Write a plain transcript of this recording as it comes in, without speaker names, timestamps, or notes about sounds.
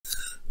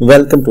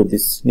Welcome to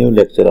this new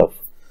lecture of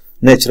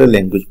Natural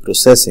Language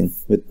Processing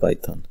with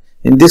Python.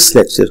 In this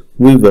lecture,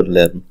 we will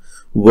learn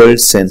word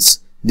sense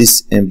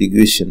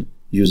disambiguation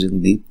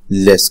using the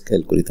Lesk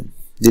algorithm.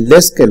 The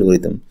Lesk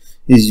algorithm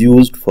is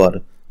used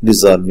for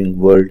resolving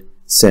word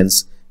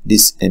sense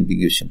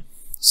disambiguation.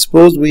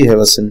 Suppose we have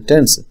a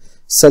sentence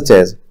such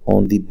as,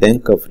 on the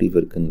bank of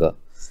river Ganga,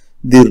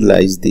 there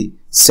lies the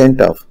scent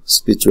of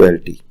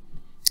spirituality.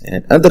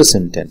 And other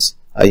sentence,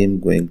 I am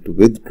going to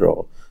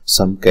withdraw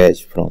some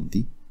cash from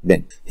the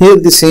bank. Here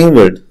the same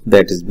word,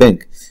 that is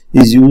bank,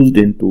 is used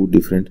in two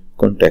different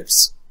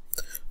contexts.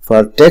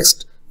 For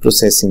text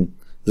processing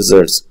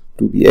results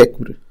to be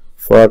accurate,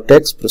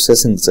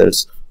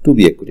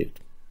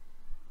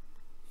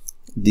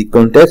 the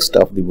context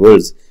of the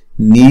words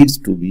needs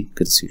to be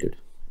considered.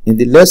 In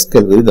the Lesk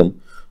algorithm,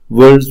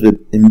 words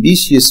with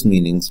ambiguous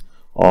meanings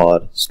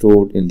are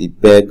stored in the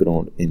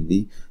background in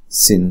the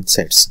sin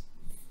sets.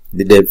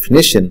 The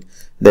definition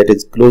that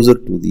is closer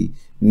to the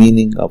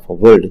meaning of a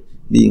word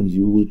being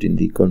used in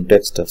the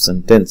context of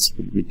sentence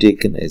will be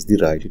taken as the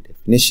right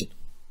definition.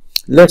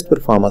 Let's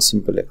perform a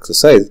simple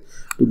exercise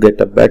to get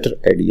a better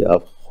idea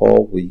of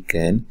how we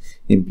can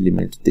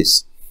implement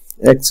this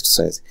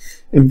exercise.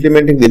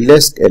 Implementing the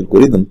Lesk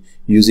algorithm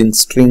using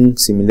string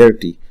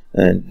similarity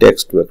and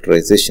text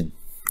vectorization.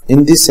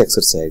 In this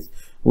exercise,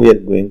 we are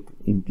going to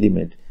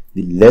implement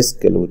the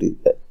Lesk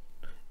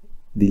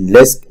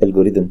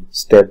algorithm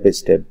step by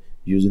step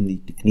using the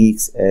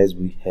techniques as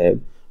we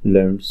have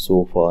learned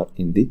so far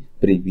in the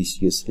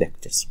previous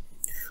lectures.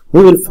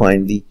 We will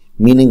find the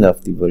meaning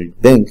of the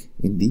word bank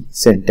in the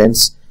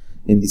sentence.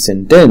 In the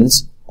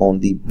sentence, on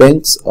the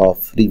banks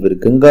of river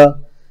Ganga,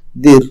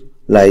 there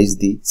lies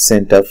the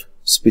scent of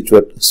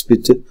spirituality.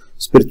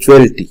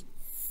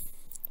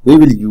 We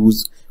will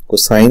use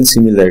cosine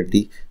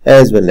similarity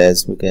as well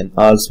as we can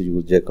also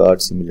use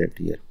Jacquard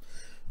similarity here.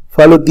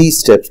 Follow these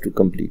steps to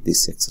complete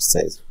this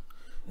exercise.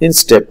 In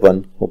step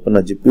 1, open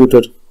a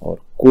Jupyter or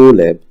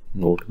Colab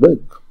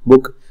notebook,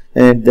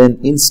 and then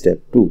in step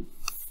 2,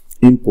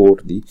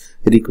 import the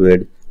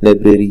required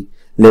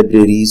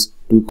libraries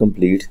to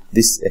complete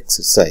this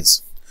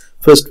exercise.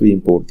 First we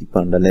import the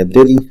Panda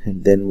library,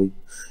 and then we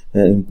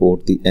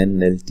import the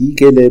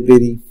NLTK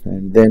library,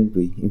 and then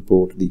we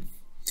import the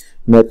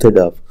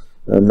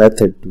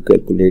method to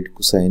calculate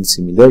cosine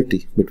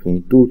similarity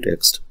between two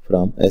texts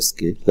from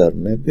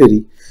sklearn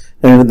library,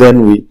 and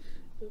then we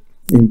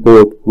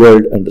import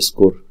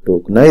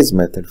word_tokenize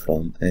method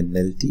from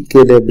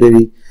NLTK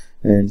library,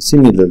 and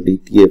similarly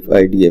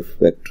tf-idf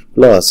vector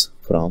class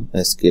from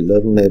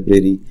sklearn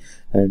library,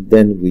 and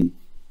then we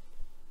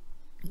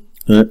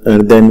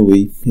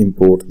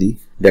import the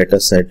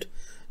dataset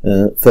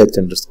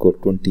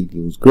fetch_20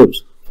 news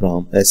groups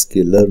from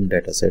sklearn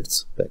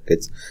datasets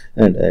package,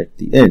 and at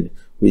the end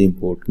we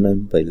import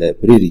numpy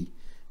library.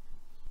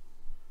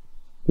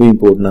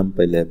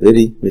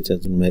 Which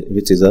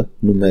is a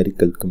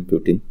numerical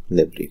computing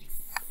library.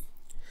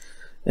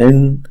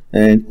 And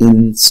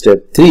in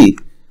step 3,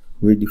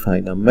 we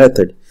define a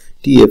method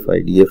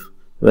tf-idf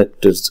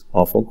vectors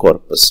of a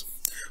corpus.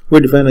 We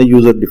define a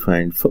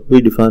user-defined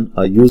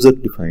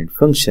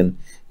function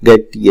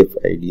get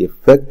tf-idf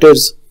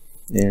vectors,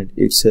 and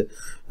its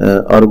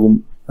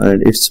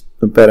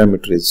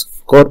parameter is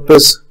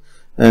corpus,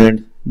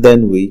 and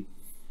then we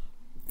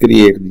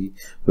create the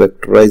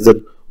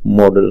vectorizer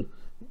model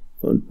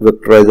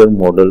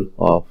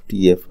of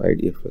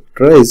tf-idf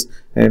vectorize,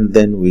 and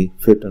then we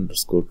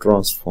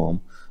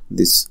fit_transform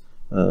this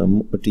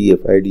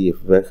tf-idf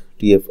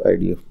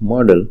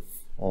model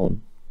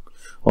on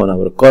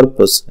our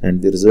corpus,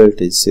 and the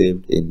result is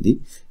saved in the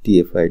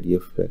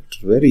tf-idf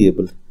vector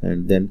variable,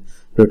 and then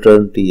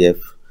return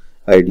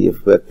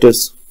tf-idf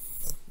vectors.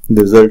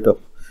 The result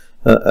of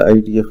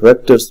idf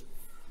vectors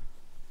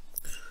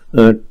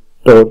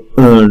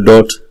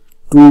dot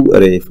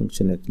toArray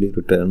function actually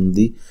return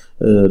the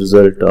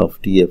result of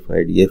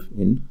tf-idf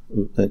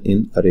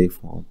in array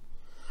form.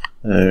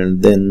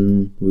 And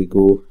then we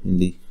go in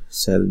the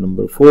cell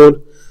number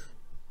 4,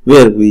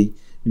 where we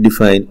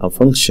define a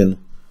function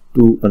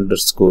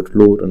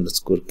to_load_case,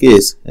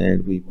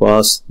 and we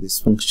pass this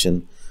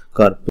function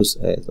corpus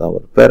as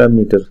our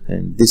parameter,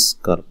 and this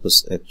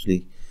corpus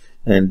actually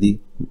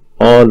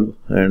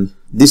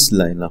this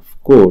line of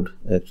code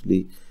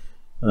actually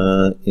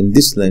in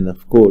this line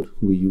of code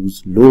we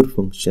use load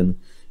function.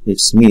 We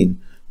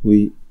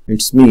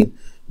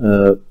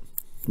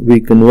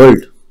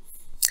convert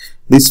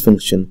this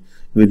function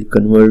will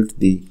convert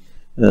the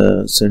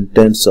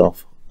sentence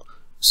of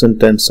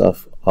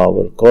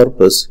our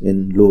corpus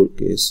in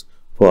lowercase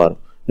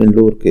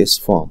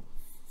form.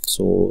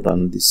 So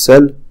run this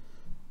cell,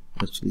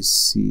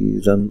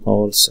 run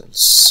all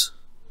cells.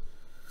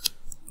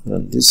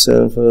 Run this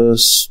cell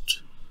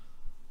first,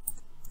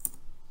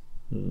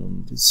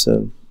 run this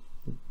cell,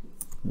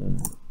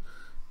 then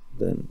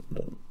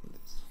run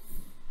this.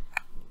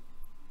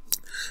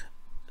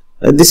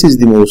 And this is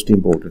the most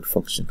important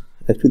function.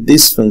 Actually,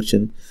 this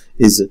function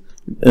is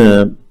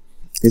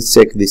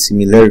check the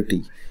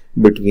similarity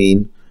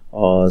between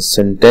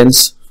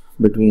sentence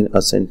between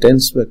a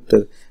sentence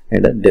vector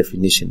and a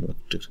definition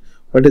vector.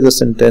 What is a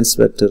sentence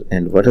vector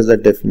and what is a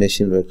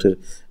definition vector?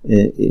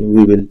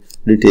 We will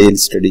detail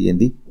study in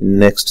the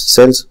next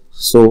cells.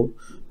 So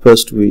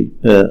first we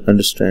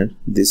understand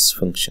this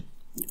function.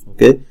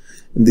 Okay,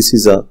 this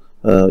is a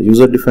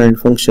user defined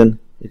function.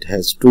 It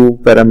has two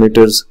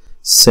parameters,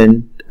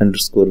 sent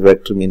underscore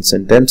vector means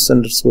sentence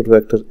underscore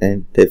vector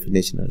and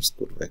definition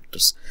underscore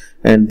vectors,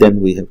 and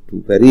then we have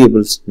two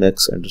variables,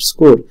 max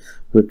underscore,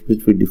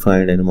 which we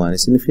defined and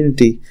minus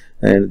infinity,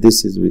 and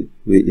this is we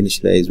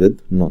initialize with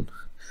none,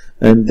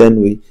 and then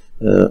we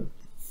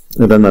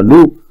run a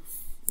loop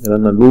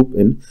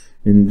in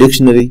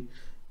dictionary.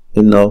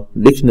 In our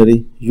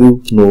dictionary,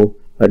 you know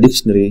a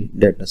dictionary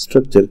data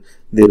structure,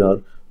 there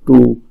are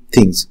two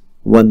things,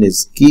 one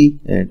is key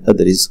and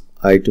other is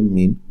item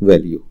mean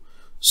value.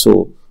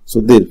 So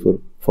therefore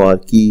for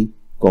key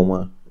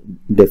comma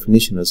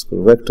definition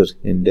underscore vector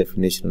in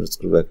definition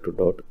underscore vector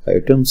dot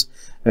items,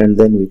 and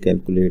then we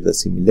calculate the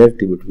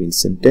similarity between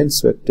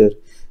sentence vector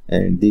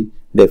and the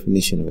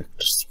definition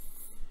vectors.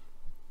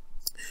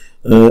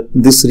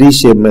 This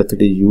reshape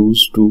method is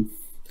used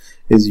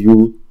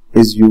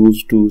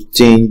to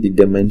change the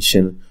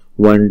dimension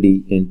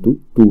 1D into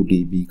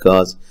 2D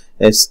because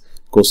as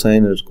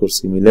cosine underscore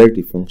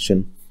similarity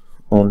function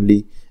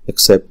only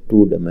accept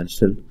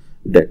two-dimensional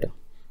data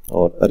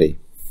or array.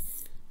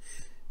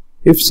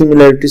 If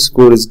similarity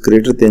score is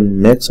greater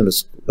than max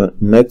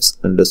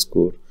underscore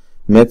score,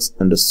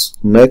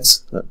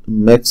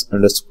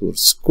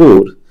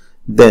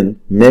 then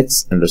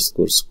max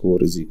underscore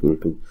score is equal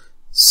to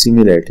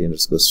similarity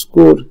underscore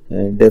score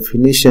and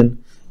definition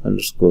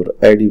underscore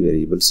id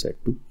variable set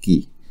to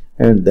key,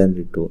 and then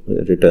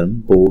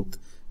return both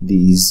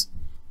these,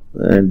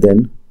 and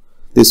then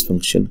this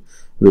function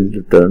will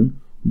return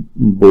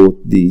both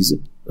these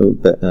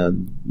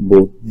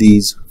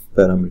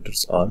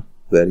parameters are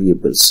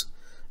variables,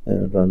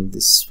 and run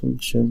this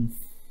function.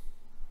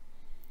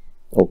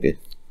 Okay,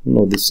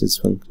 now this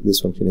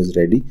function is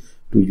ready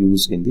to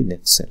use in the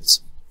next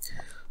cells.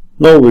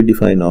 Now we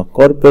define our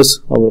corpus.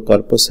 Our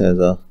corpus has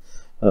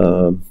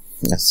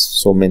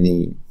so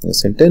many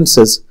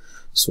sentences,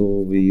 so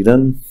we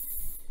run.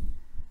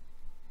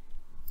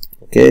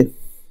 Okay,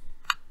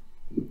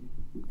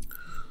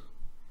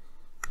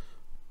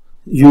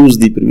 use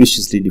the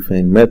previously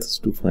defined methods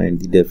to find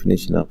the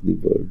definition of the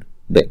word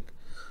bank.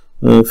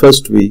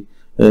 First we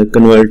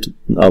convert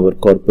our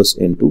corpus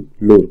into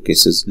lower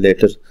cases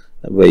later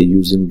by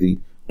using the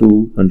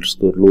to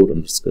underscore lower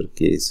underscore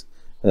case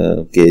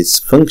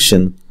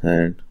function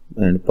and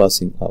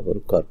passing our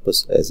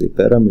corpus as a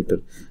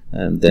parameter,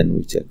 and then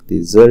we check the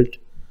result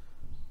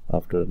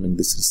after running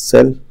this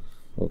cell.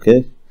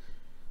 Okay,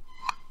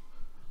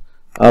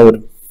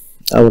 our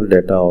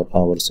data or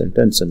our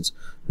sentences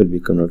will be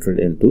converted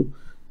into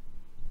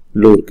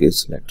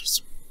lowercase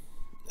letters,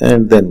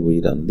 and then we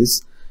run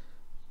this.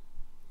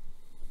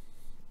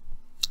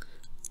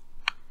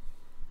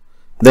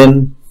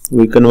 Then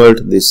we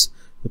convert this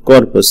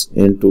corpus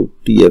into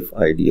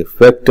TF-IDF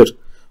vector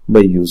by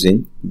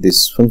using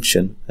this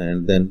function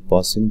and then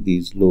passing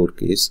these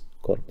lowercase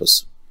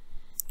corpus.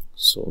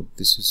 So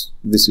this is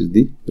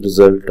the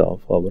result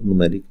of our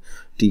numeric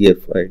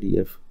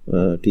TF-IDF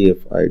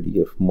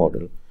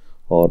model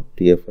or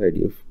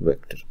TF-IDF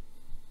vector.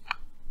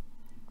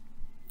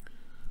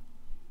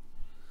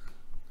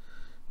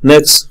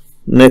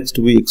 Next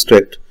we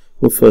extract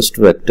the first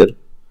vector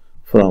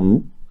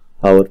from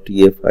our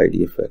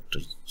TF-IDF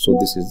vector. So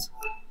this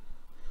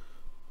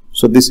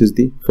is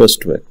the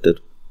first vector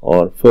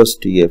or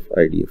first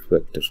TF-IDF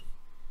vector,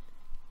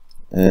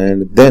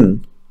 and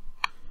then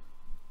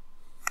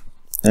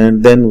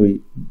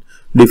we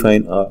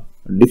define a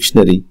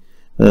dictionary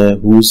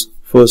whose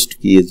first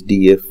key is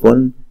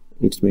df1,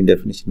 it means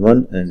definition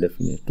 1 and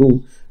definition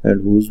 2,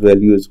 and whose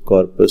value is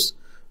corpus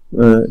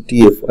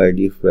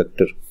TF-IDF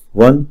vector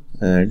 1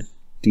 and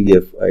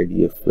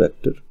TF-IDF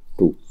vector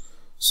 2.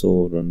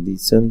 So run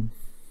this cell.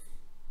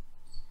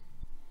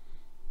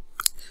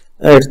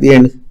 At the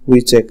end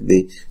we check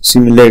the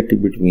similarity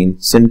between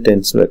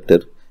sentence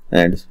vector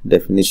and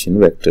definition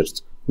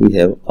vectors we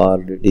have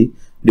already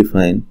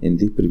defined in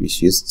the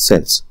previous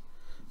cells.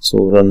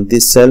 So run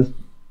this cell.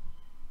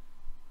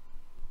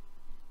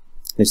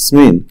 It's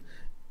mean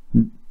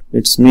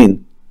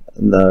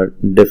the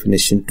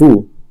definition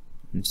 2,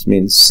 it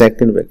means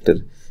second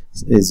vector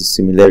is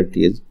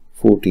similarity is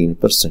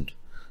 14%,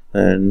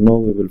 and now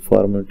we will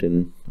format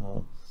in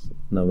a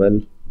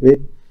well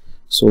way.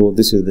 So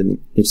this is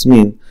it's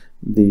mean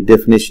the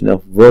definition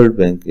of World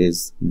Bank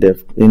is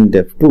in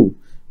def2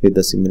 with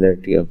the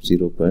similarity of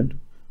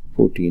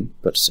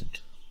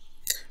 0.14%.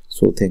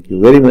 So thank you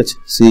very much.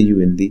 See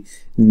you in the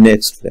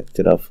next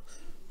lecture of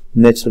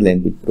natural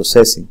language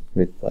processing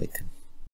with Python.